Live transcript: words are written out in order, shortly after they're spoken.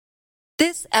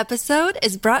This episode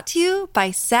is brought to you by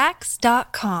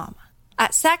Sax.com.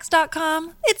 At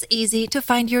Sax.com, it's easy to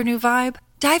find your new vibe.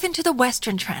 Dive into the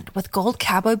Western trend with gold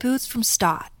cowboy boots from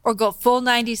Stott, or go full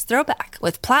 90s throwback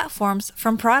with platforms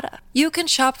from Prada. You can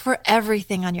shop for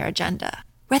everything on your agenda,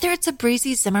 whether it's a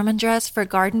breezy Zimmermann dress for a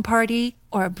garden party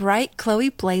or a bright Chloe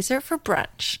blazer for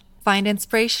brunch. Find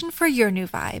inspiration for your new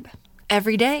vibe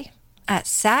every day at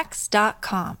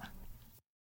Sax.com.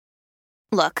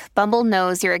 Look, Bumble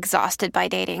knows you're exhausted by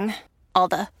dating. All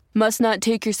the, must not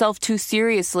take yourself too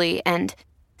seriously, and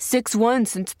 6'1"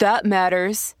 since that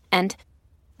matters, and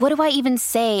what do I even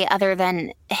say other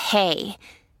than, hey?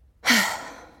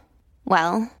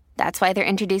 Well, that's why they're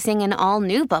introducing an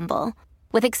all-new Bumble,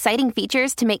 with exciting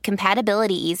features to make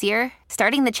compatibility easier,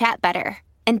 starting the chat better,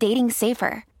 and dating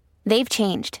safer. They've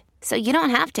changed, so you don't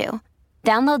have to.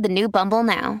 Download the new Bumble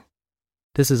now.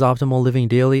 This is Optimal Living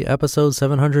Daily, episode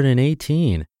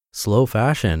 718, Slow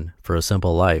Fashion for a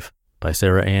Simple Life, by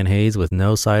Sarah Ann Hayes with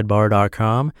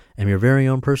NoSidebar.com, and your very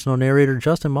own personal narrator,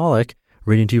 Justin Malik,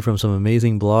 reading to you from some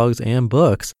amazing blogs and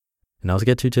books. And now let's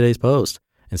get to today's post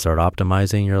and start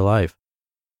optimizing your life.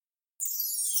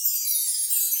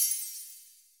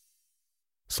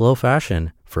 Slow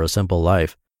Fashion for a Simple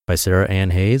Life, by Sarah Ann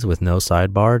Hayes with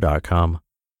NoSidebar.com.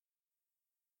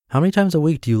 How many times a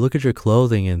week do you look at your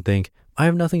clothing and think, I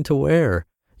have nothing to wear,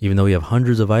 even though you have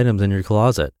hundreds of items in your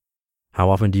closet? How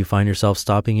often do you find yourself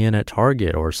stopping in at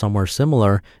Target or somewhere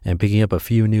similar and picking up a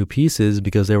few new pieces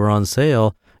because they were on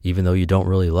sale, even though you don't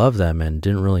really love them and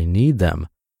didn't really need them?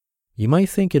 You might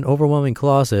think an overwhelming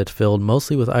closet filled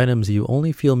mostly with items you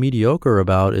only feel mediocre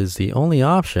about is the only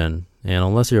option, and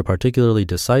unless you're a particularly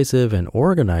decisive and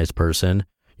organized person,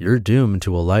 you're doomed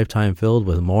to a lifetime filled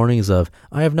with mornings of,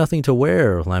 I have nothing to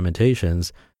wear,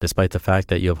 lamentations, despite the fact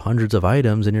that you have hundreds of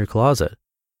items in your closet.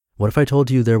 What if I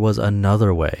told you there was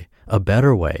another way, a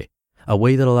better way, a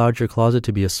way that allowed your closet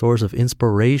to be a source of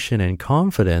inspiration and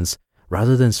confidence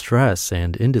rather than stress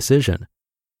and indecision?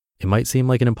 It might seem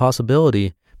like an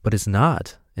impossibility, but it's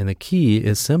not, and the key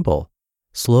is simple.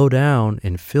 Slow down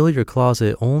and fill your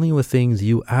closet only with things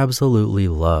you absolutely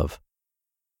love.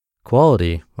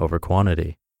 Quality over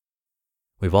quantity.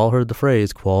 We've all heard the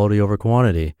phrase quality over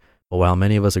quantity, but while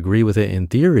many of us agree with it in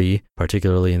theory,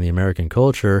 particularly in the American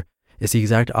culture, it's the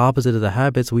exact opposite of the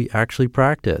habits we actually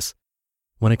practice.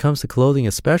 When it comes to clothing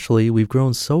especially, we've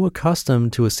grown so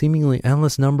accustomed to a seemingly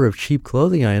endless number of cheap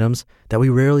clothing items that we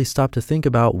rarely stop to think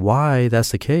about why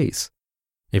that's the case.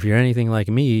 If you're anything like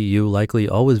me, you likely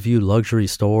always viewed luxury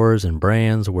stores and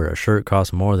brands where a shirt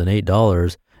costs more than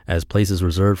 $8 as places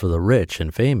reserved for the rich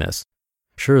and famous.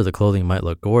 Sure, the clothing might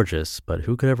look gorgeous, but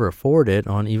who could ever afford it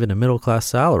on even a middle-class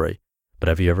salary? But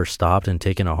have you ever stopped and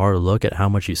taken a hard look at how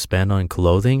much you spend on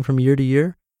clothing from year to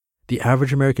year? The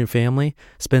average American family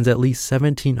spends at least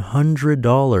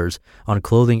 $1,700 on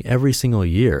clothing every single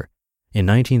year. In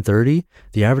 1930,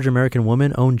 the average American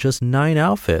woman owned just 9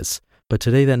 outfits, but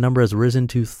today that number has risen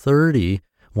to 30,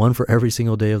 one for every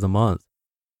single day of the month.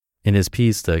 In his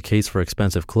piece, The Case for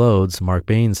Expensive Clothes, Mark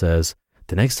Bain says,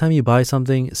 the next time you buy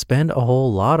something, spend a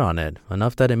whole lot on it,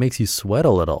 enough that it makes you sweat a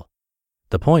little.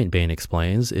 The point, Bain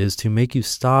explains, is to make you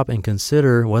stop and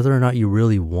consider whether or not you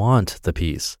really want the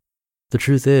piece. The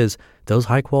truth is, those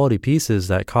high-quality pieces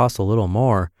that cost a little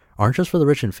more aren't just for the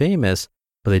rich and famous,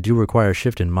 but they do require a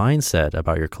shift in mindset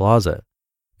about your closet.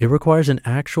 It requires an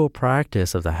actual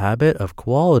practice of the habit of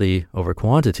quality over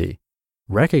quantity,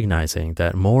 recognizing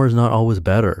that more is not always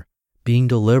better, being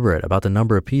deliberate about the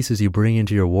number of pieces you bring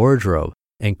into your wardrobe,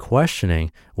 and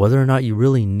questioning whether or not you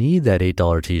really need that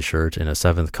 $8 t-shirt in a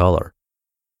 7th color.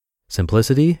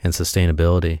 Simplicity and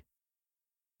sustainability.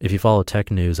 If you follow tech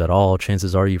news at all,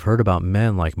 chances are you've heard about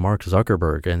men like Mark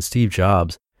Zuckerberg and Steve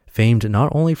Jobs, famed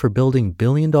not only for building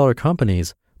billion-dollar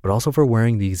companies, but also for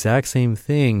wearing the exact same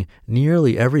thing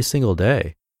nearly every single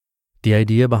day. The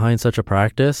idea behind such a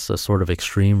practice, a sort of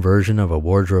extreme version of a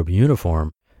wardrobe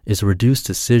uniform, is to reduce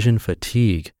decision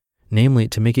fatigue, namely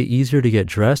to make it easier to get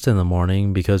dressed in the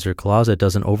morning because your closet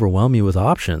doesn't overwhelm you with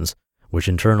options, which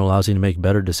in turn allows you to make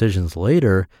better decisions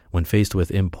later when faced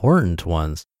with important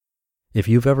ones. If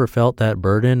you've ever felt that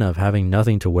burden of having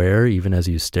nothing to wear even as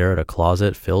you stare at a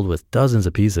closet filled with dozens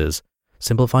of pieces,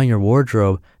 simplifying your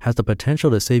wardrobe has the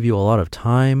potential to save you a lot of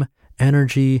time,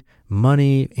 energy,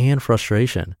 money, and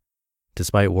frustration.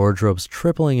 Despite wardrobes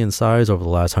tripling in size over the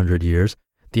last 100 years,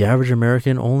 the average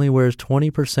American only wears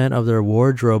 20% of their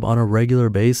wardrobe on a regular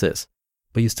basis,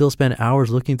 but you still spend hours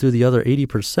looking through the other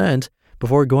 80%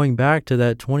 before going back to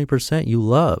that 20% you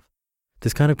love.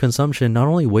 This kind of consumption not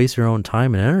only wastes your own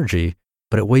time and energy,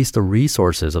 but it wastes the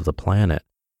resources of the planet.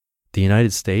 The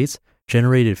United States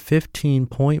generated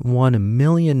 15.1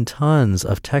 million tons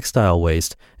of textile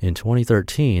waste in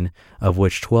 2013, of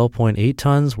which 12.8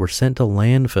 tons were sent to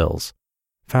landfills.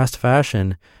 Fast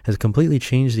fashion has completely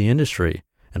changed the industry,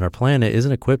 and our planet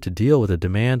isn't equipped to deal with the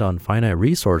demand on finite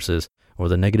resources or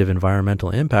the negative environmental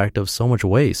impact of so much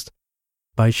waste.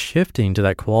 By shifting to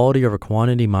that quality over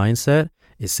quantity mindset,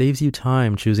 it saves you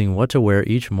time choosing what to wear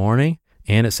each morning,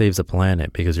 and it saves the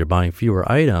planet because you're buying fewer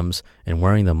items and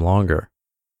wearing them longer.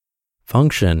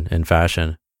 Function in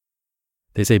fashion.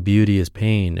 They say beauty is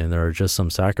pain and there are just some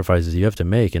sacrifices you have to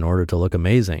make in order to look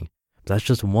amazing. That's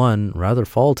just one rather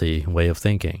faulty way of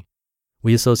thinking.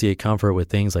 We associate comfort with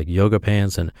things like yoga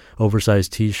pants and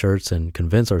oversized t-shirts and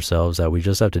convince ourselves that we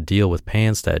just have to deal with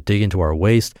pants that dig into our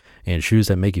waist and shoes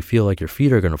that make you feel like your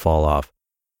feet are going to fall off.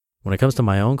 When it comes to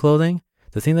my own clothing,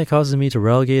 the thing that causes me to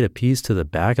relegate a piece to the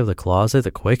back of the closet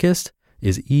the quickest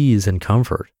is ease and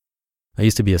comfort. I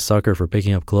used to be a sucker for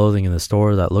picking up clothing in the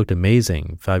store that looked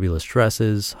amazing, fabulous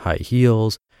dresses, high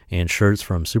heels, and shirts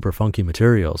from super funky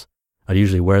materials. I'd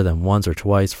usually wear them once or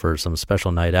twice for some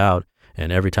special night out,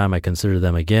 and every time I consider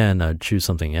them again, I'd choose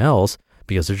something else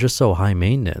because they're just so high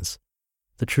maintenance.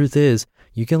 The truth is,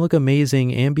 you can look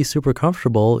amazing and be super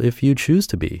comfortable if you choose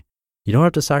to be. You don't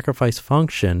have to sacrifice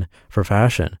function for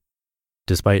fashion.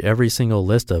 Despite every single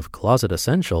list of closet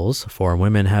essentials for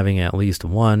women having at least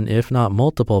one, if not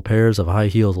multiple pairs of high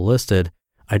heels listed,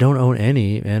 I don't own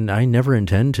any and I never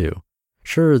intend to.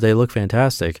 Sure, they look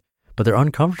fantastic, but they're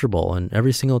uncomfortable, and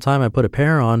every single time I put a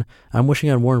pair on, I'm wishing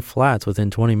I'd worn flats within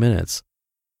 20 minutes.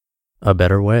 A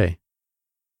better way.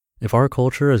 If our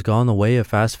culture has gone the way of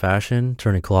fast fashion,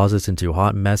 turning closets into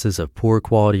hot messes of poor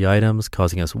quality items,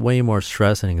 causing us way more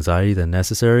stress and anxiety than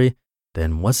necessary,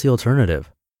 then what's the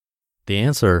alternative? The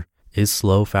answer is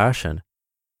slow fashion.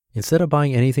 Instead of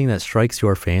buying anything that strikes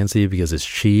your fancy because it's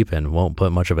cheap and won't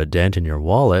put much of a dent in your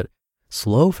wallet,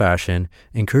 slow fashion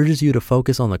encourages you to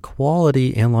focus on the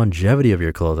quality and longevity of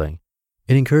your clothing.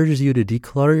 It encourages you to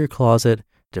declutter your closet,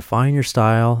 define your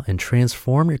style, and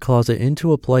transform your closet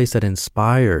into a place that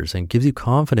inspires and gives you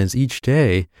confidence each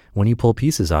day when you pull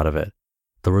pieces out of it.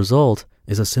 The result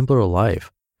is a simpler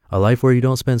life. A life where you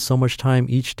don't spend so much time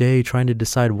each day trying to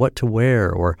decide what to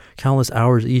wear or countless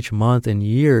hours each month and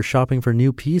year shopping for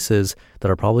new pieces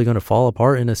that are probably going to fall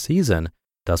apart in a season,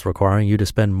 thus requiring you to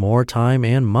spend more time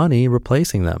and money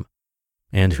replacing them.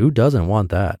 And who doesn't want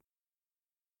that?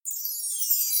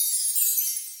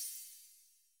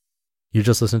 You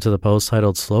just listened to the post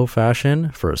titled Slow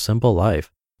Fashion for a Simple Life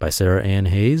by Sarah Ann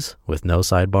Hayes with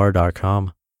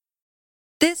NoSidebar.com.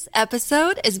 This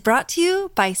episode is brought to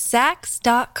you by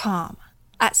Saks.com.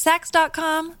 At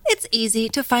Saks.com, it's easy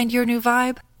to find your new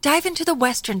vibe. Dive into the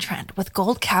Western trend with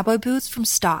gold cowboy boots from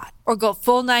Stott, or go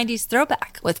full 90s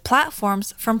throwback with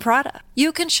platforms from Prada.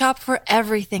 You can shop for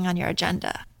everything on your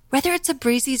agenda, whether it's a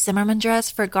breezy Zimmermann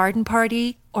dress for a garden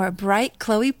party or a bright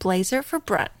Chloe blazer for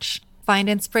brunch. Find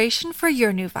inspiration for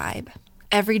your new vibe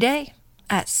every day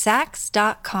at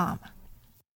Saks.com.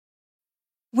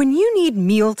 When you need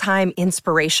mealtime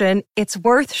inspiration, it's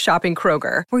worth shopping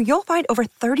Kroger, where you'll find over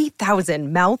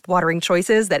 30,000 mouth-watering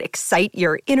choices that excite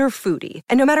your inner foodie.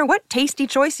 And no matter what tasty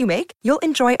choice you make, you'll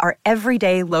enjoy our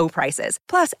everyday low prices,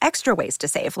 plus extra ways to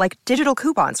save, like digital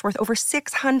coupons worth over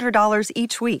 $600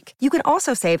 each week. You can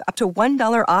also save up to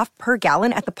 $1 off per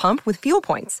gallon at the pump with fuel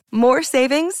points. More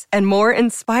savings and more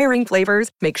inspiring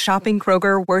flavors make shopping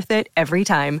Kroger worth it every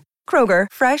time. Kroger,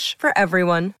 fresh for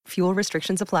everyone. Fuel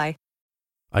restrictions apply.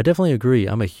 I definitely agree.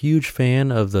 I'm a huge fan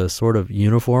of the sort of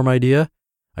uniform idea.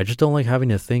 I just don't like having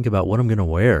to think about what I'm going to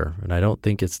wear, and I don't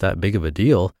think it's that big of a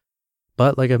deal.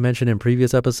 But like I've mentioned in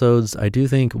previous episodes, I do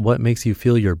think what makes you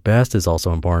feel your best is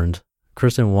also important.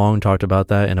 Kristen Wong talked about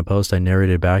that in a post I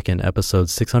narrated back in episode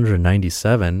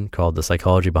 697 called The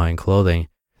Psychology Behind Clothing.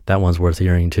 That one's worth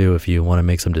hearing too if you want to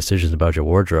make some decisions about your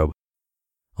wardrobe.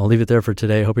 I'll leave it there for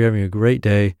today. Hope you're having a great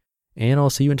day, and I'll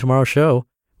see you in tomorrow's show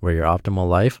where your optimal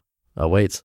life awaits.